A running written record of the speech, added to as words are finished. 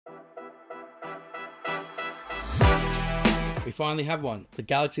We finally have one. The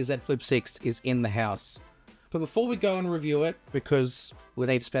Galaxy Z Flip 6 is in the house. But before we go and review it, because we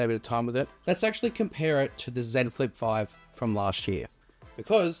need to spend a bit of time with it, let's actually compare it to the Z Flip 5 from last year.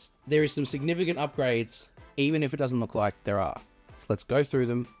 Because there is some significant upgrades, even if it doesn't look like there are. So let's go through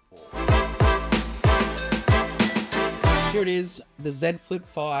them. Here it is, the Z Flip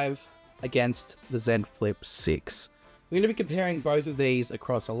 5 against the Z Flip 6. We're going to be comparing both of these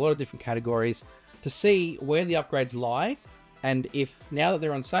across a lot of different categories to see where the upgrades lie, and if now that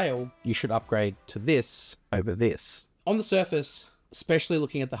they're on sale, you should upgrade to this over this. On the surface, especially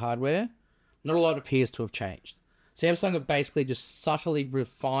looking at the hardware, not a lot appears to have changed. Samsung have basically just subtly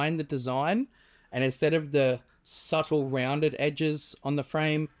refined the design, and instead of the subtle rounded edges on the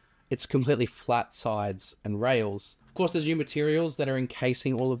frame, it's completely flat sides and rails. Of course, there's new materials that are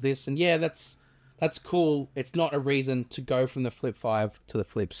encasing all of this, and yeah, that's cool. It's not a reason to go from the Flip 5 to the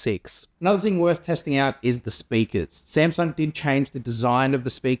Flip 6. Another thing worth testing out is the speakers. Samsung did change the design of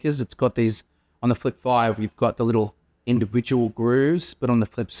the speakers. It's got these, on the Flip 5, you've got the little individual grooves, but on the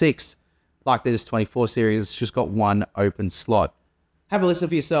Flip 6, like this 24 series, it's just got one open slot. Have a listen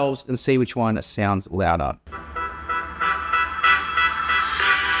for yourselves and see which one sounds louder. The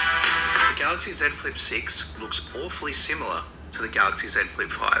Galaxy Z Flip 6 looks awfully similar to the Galaxy Z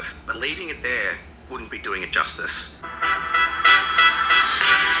Flip 5, but leaving it there wouldn't be doing it justice. The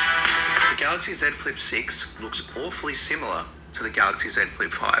Galaxy Z Flip 6 looks awfully similar to the Galaxy Z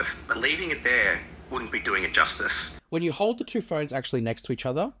Flip 5, but leaving it there wouldn't be doing it justice. When you hold the two phones actually next to each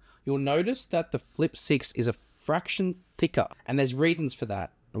other, you'll notice that the Flip 6 is a fraction thicker, and there's reasons for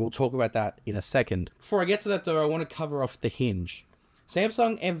that, and we'll talk about that in a second. Before I get to that though, I want to cover off the hinge.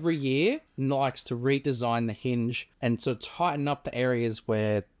 Samsung every year likes to redesign the hinge and to tighten up the areas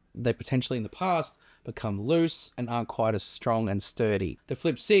where they potentially in the past become loose and aren't quite as strong and sturdy. The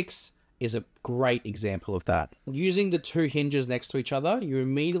Flip 6 is a great example of that. Using the two hinges next to each other, you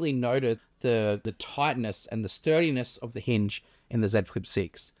immediately noted the tightness and the sturdiness of the hinge in the Z Flip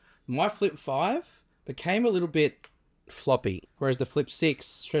 6. My Flip 5 became a little bit floppy, whereas the Flip 6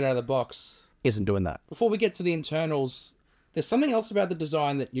 straight out of the box isn't doing that. Before we get to the internals, there's something else about the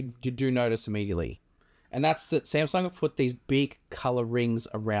design that you do notice immediately. And that's that Samsung have put these big color rings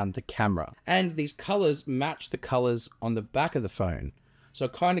around the camera. And these colors match the colors on the back of the phone. So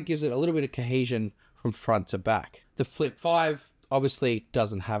it kind of gives it a little bit of cohesion from front to back. The Flip 5 obviously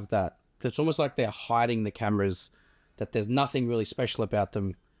doesn't have that. It's almost like they're hiding the cameras, that there's nothing really special about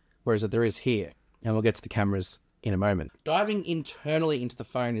them, whereas there is here. And we'll get to the cameras in a moment. Diving internally into the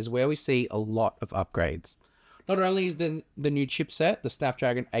phone is where we see a lot of upgrades. Not only is the new chipset, the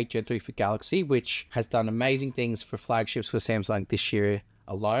Snapdragon 8 Gen 3 for Galaxy, which has done amazing things for flagships for Samsung this year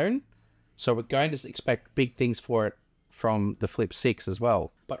alone. So we're going to expect big things for it from the Flip 6 as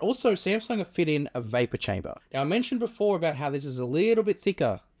well. But also Samsung have fit in a vapor chamber. Now I mentioned before about how this is a little bit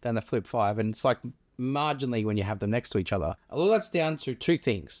thicker than the Flip 5, and it's like marginally when you have them next to each other. A lot of that's down to two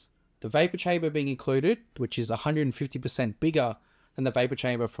things. The vapor chamber being included, which is 150% bigger than the vapor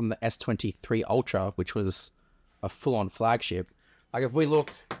chamber from the S23 Ultra, which was a full-on flagship. Like if we look,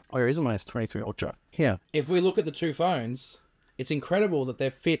 where is my S23 Ultra? Here. If we look at the two phones, it's incredible that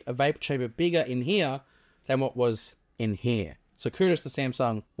they've fit a vapor chamber bigger in here than what was in here. So kudos to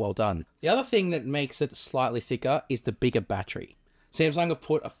Samsung, well done. The other thing that makes it slightly thicker is the bigger battery. Samsung have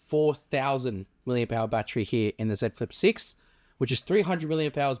put a 4000 milliamp hour battery here in the Z Flip 6, which is 300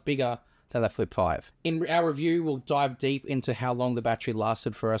 milliamp hours bigger than the Flip 5. In our review, we'll dive deep into how long the battery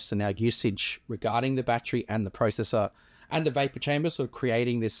lasted for us and our usage regarding the battery and the processor and the vapor chamber, so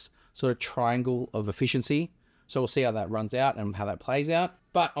creating this sort of triangle of efficiency. So we'll see how that runs out and how that plays out.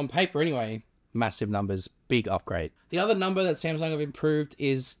 But on paper anyway, massive numbers, big upgrade. The other number that Samsung have improved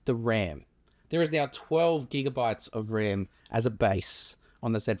is the RAM. There is now 12 gigabytes of RAM as a base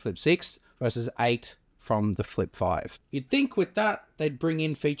on the Z Flip 6 versus 8 from the Flip 5. You'd think with that, they'd bring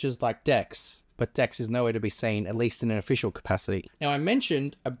in features like DeX, but DeX is nowhere to be seen, at least in an official capacity. Now I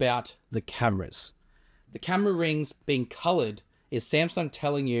mentioned about the cameras. The camera rings being colored is Samsung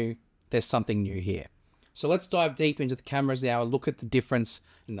telling you there's something new here. So let's dive deep into the cameras now and look at the difference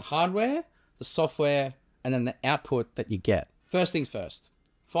in the hardware, the software, and then the output that you get. First things first.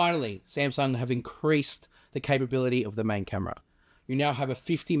 Finally, Samsung have increased the capability of the main camera. You now have a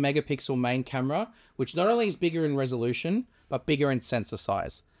 50 megapixel main camera, which not only is bigger in resolution, but bigger in sensor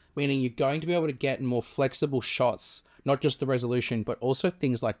size, meaning you're going to be able to get more flexible shots, not just the resolution, but also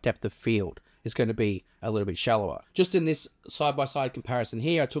things like depth of field is going to be a little bit shallower. Just in this side-by-side comparison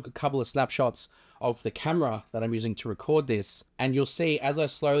here, I took a couple of snapshots of the camera that I'm using to record this, and you'll see as I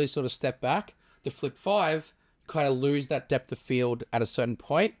slowly sort of step back, the Flip 5 kind of lose that depth of field at a certain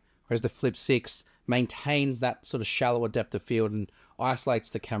point, whereas the Flip 6 maintains that sort of shallower depth of field and isolates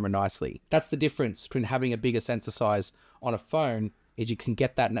the camera nicely. That's the difference between having a bigger sensor size on a phone, is you can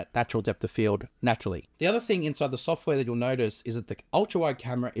get that natural depth of field naturally. The other thing inside the software that you'll notice is that the ultra-wide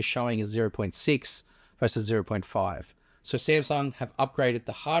camera is showing as 0.6 versus 0.5. So Samsung have upgraded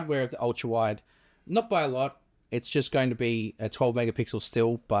the hardware of the ultra-wide, not by a lot. It's just going to be a 12 megapixel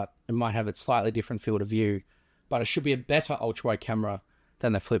still, but it might have a slightly different field of view, but it should be a better ultra-wide camera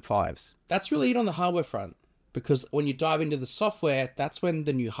than the Flip 5s. That's really it on the hardware front, because when you dive into the software, that's when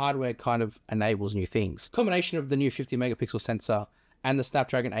the new hardware kind of enables new things. Combination of the new 50 megapixel sensor and the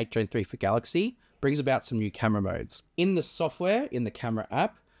Snapdragon 8 Gen 3 for Galaxy brings about some new camera modes. In the software, in the camera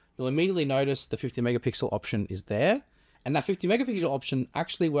app, you'll immediately notice the 50 megapixel option is there, and that 50 megapixel option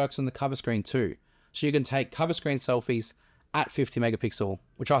actually works on the cover screen too. So you can take cover screen selfies at 50 megapixel,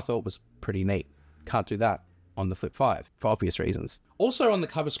 which I thought was pretty neat. Can't do that on the Flip 5 for obvious reasons. Also on the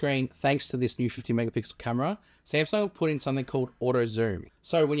cover screen, thanks to this new 50 megapixel camera, Samsung have put in something called auto zoom.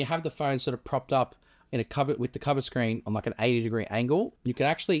 So when you have the phone sort of propped up in a cover with the cover screen on like an 80-degree angle, you can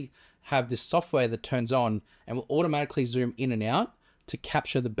actually have this software that turns on and will automatically zoom in and out to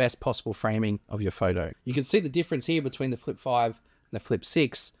capture the best possible framing of your photo. You can see the difference here between the Flip 5 and the Flip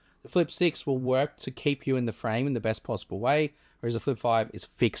 6. The Flip 6 will work to keep you in the frame in the best possible way, whereas the Flip 5 is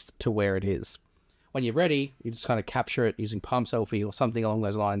fixed to where it is. When you're ready, you just kind of capture it using palm selfie or something along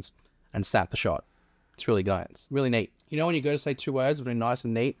those lines and snap the shot. It's really good. It's really neat. You know when you go to say two words between nice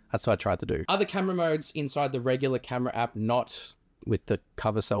and neat? That's what I tried to do. Other camera modes inside the regular camera app, not with the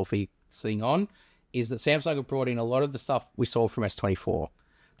cover selfie thing on, is that Samsung have brought in a lot of the stuff we saw from S24.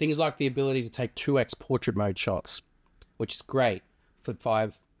 Things like the ability to take 2x portrait mode shots, which is great. Flip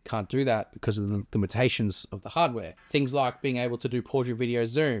 5 can't do that because of the limitations of the hardware. Things like being able to do portrait video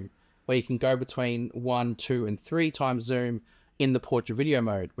zoom, where you can go between 1, 2, and 3 times zoom in the portrait video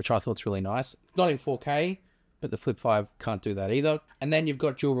mode, which I thought is really nice. It's not in 4K, but the Flip 5 can't do that either. And then you've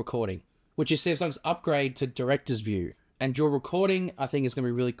got dual recording, which is Samsung's upgrade to director's view. And dual recording, I think, is going to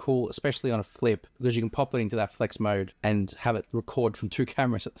be really cool, especially on a Flip, because you can pop it into that flex mode and have it record from 2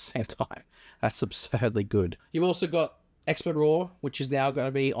 cameras at the same time. That's absurdly good. You've also got Expert RAW, which is now going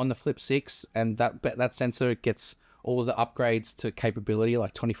to be on the Flip 6, and that sensor gets all of the upgrades to capability,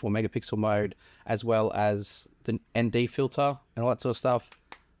 like 24 megapixel mode, as well as the ND filter and all that sort of stuff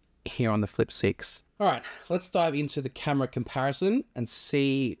here on the Flip 6. All right, let's dive into the camera comparison and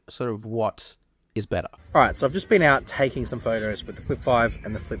see sort of what is better. All right, so I've just been out taking some photos with the Flip 5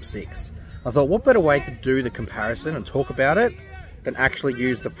 and the Flip 6. I thought, what better way to do the comparison and talk about it than actually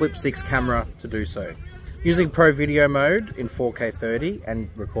use the Flip 6 camera to do so. Using Pro Video mode in 4K 30 and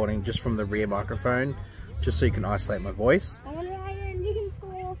recording just from the rear microphone, just so you can isolate my voice.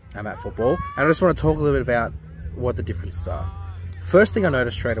 I'm at football, and I just want to talk a little bit about what the differences are. First thing I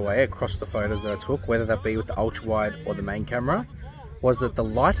noticed straight away across the photos that I took, whether that be with the ultra wide or the main camera, was that the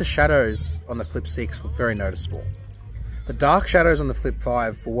lighter shadows on the Flip 6 were very noticeable. The dark shadows on the Flip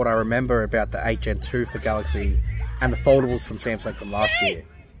 5 were what I remember about the 8 Gen 2 for Galaxy and the foldables from Samsung from last year.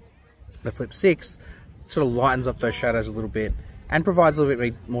 The Flip 6 sort of lightens up those shadows a little bit and provides a little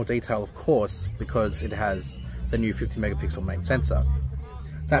bit more detail, of course, because it has the new 50 megapixel main sensor.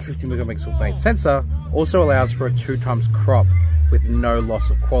 That 50 megapixel main sensor also allows for a 2x crop with no loss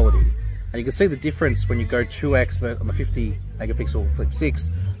of quality. And you can see the difference when you go 2x on the 50 megapixel Flip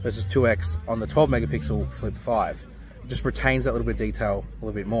 6 versus 2x on the 12 megapixel Flip 5. It just retains that little bit of detail a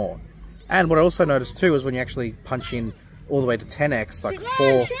little bit more. And what I also noticed too is when you actually punch in all the way to 10x, like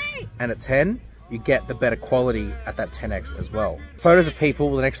 4 and at 10, you get the better quality at that 10x as well. Photos of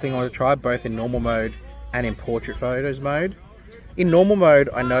people, the next thing I want to try, both in normal mode and in portrait photos mode. In normal mode,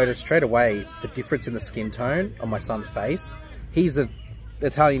 I noticed straight away the difference in the skin tone on my son's face. He's an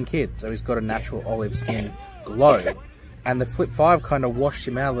Italian kid, so he's got a natural olive skin glow. And the Flip 5 kind of washed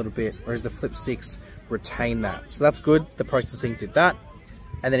him out a little bit, whereas the Flip 6 retained that. So that's good, the processing did that.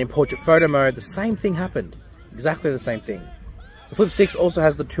 And then in portrait photo mode, the same thing happened. Exactly the same thing. The Flip 6 also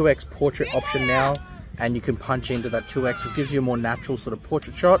has the 2x portrait option now, and you can punch into that 2x, which gives you a more natural sort of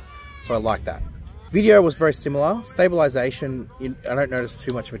portrait shot, so I like that. Video was very similar. Stabilization, I don't notice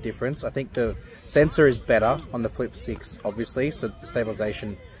too much of a difference. I think the sensor is better on the Flip 6, obviously, so the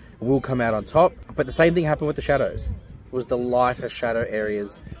stabilization will come out on top. But the same thing happened with the shadows. It was the lighter shadow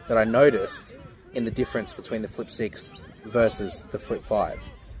areas that I noticed in the difference between the Flip 6 versus the Flip 5.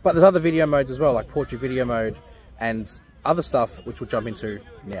 But there's other video modes as well, like portrait video mode and other stuff, which we'll jump into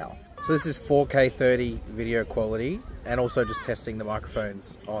now. So this is 4K 30 video quality, and also just testing the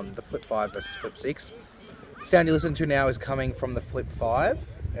microphones on the Flip 5 versus Flip 6. The sound you listen to now is coming from the Flip 5,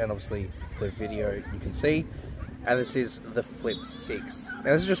 and obviously the video you can see. and this is the Flip 6.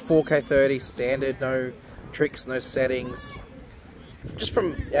 Now this is just 4K 30 standard, no tricks, no settings. Just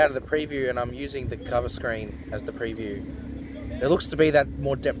from out of the preview, and I'm using the cover screen as the preview, there looks to be that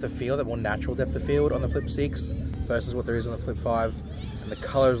more depth of field, that more natural depth of field on the Flip 6 versus what there is on the Flip 5, and the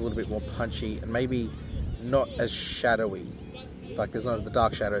color is a little bit more punchy and maybe not as shadowy, like there's not the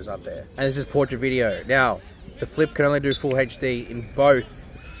dark shadows up there. And this is portrait video. Now the Flip can only do full HD in both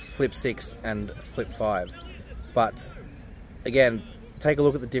Flip 6 and Flip 5, but again, take a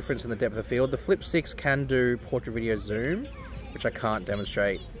look at the difference in the depth of field. The Flip 6 can do portrait video zoom, which I can't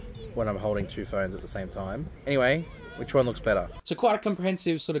demonstrate when I'm holding two phones at the same time. Anyway, which one looks better? So quite a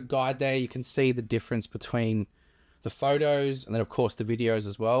comprehensive sort of guide there. You can see the difference between the photos and then of course the videos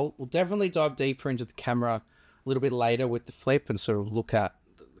as well. We'll definitely dive deeper into the camera a little bit later with the Flip and sort of look at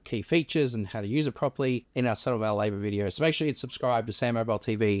the key features and how to use it properly in some of our labour videos. So make sure you subscribe to SamMobile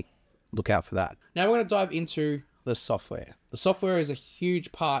TV. Look out for that. Now we're going to dive into the software. The software is a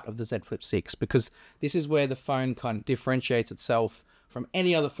huge part of the Z Flip 6 because this is where the phone kind of differentiates itself from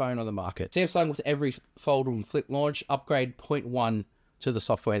any other phone on the market. Samsung, with every Fold and Flip launch, upgrade 0.1 to the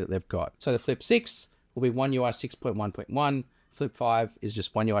software that they've got. So the Flip 6 will be One UI 6.1.1. Flip 5 is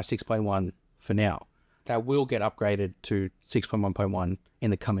just One UI 6.1 for now. That will get upgraded to 6.1.1 in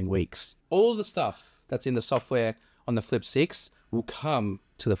the coming weeks. All the stuff that's in the software on the Flip 6 will come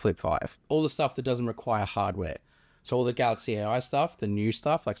to the Flip 5. All the stuff that doesn't require hardware. So all the Galaxy AI stuff, the new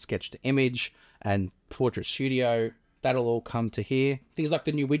stuff like Sketch to Image and Portrait Studio, that'll all come to here. Things like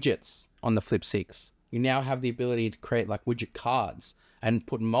the new widgets on the Flip 6. You now have the ability to create like widget cards and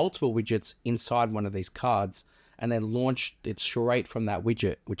put multiple widgets inside one of these cards and then launch it straight from that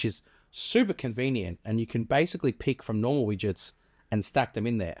widget, which is super convenient. And you can basically pick from normal widgets and stack them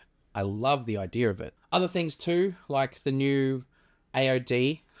in there. I love the idea of it. Other things too, like the new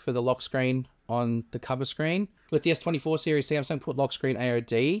AOD for the lock screen on the cover screen. With the S24 series, Samsung put lock screen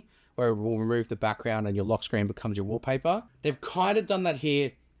AOD, where it will remove the background and your lock screen becomes your wallpaper. They've kind of done that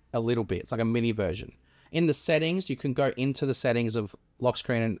here a little bit. It's like a mini version. In the settings, you can go into the settings of lock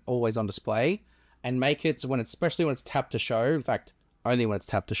screen and always on display and make it so when it's, especially when it's tap to show, in fact, only when it's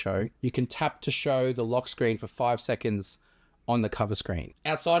tap to show, you can tap to show the lock screen for 5 seconds on the cover screen.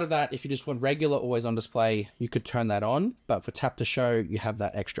 Outside of that, if you just want regular always on display, you could turn that on, but for tap to show, you have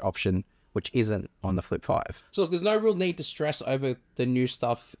that extra option, which isn't on the Flip 5. So look, there's no real need to stress over the new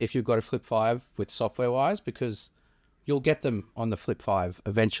stuff if you've got a Flip 5 with software-wise, because you'll get them on the Flip 5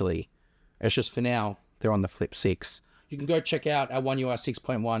 eventually. It's just for now, they're on the Flip 6. You can go check out our One UI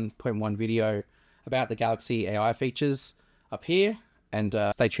 6.1.1 video about the Galaxy AI features up here, and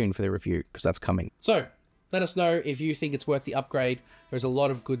stay tuned for the review, because that's coming. So let us know if you think it's worth the upgrade. There's a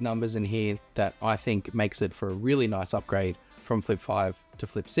lot of good numbers in here that I think makes it for a really nice upgrade from Flip 5 to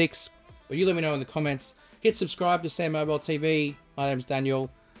Flip 6. But you let me know in the comments. Hit subscribe to SamMobile TV. My name's Daniel,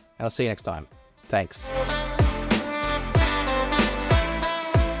 and I'll see you next time. Thanks.